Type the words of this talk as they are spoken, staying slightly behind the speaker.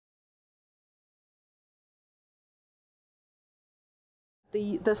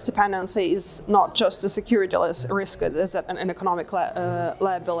This dependency is not just a security risk, it is an economic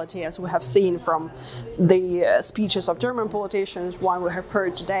liability, as we have seen from the speeches of German politicians. One we have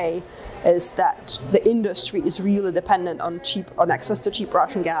heard today is that the industry is really dependent on access to cheap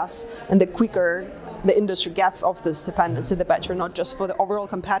Russian gas, and the quicker the industry gets off this dependency, the better, not just for the overall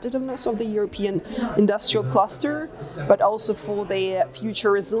competitiveness of the European industrial cluster, but also for the future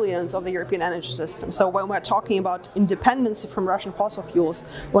resilience of the European energy system. So when we're talking about independence from Russian fossil fuels,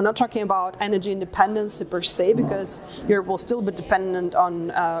 we're not talking about energy independence per se, because Europe will still be dependent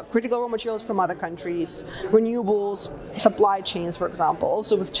on critical raw materials from other countries, renewables, supply chains, for example,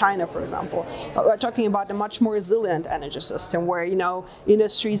 also with China, for example. But we're talking about a much more resilient energy system where,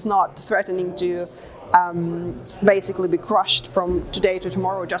 industry is not threatening to basically be crushed from today to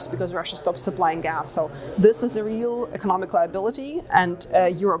tomorrow just because Russia stops supplying gas. So this is a real economic liability, and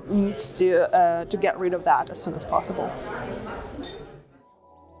Europe needs to get rid of that as soon as possible.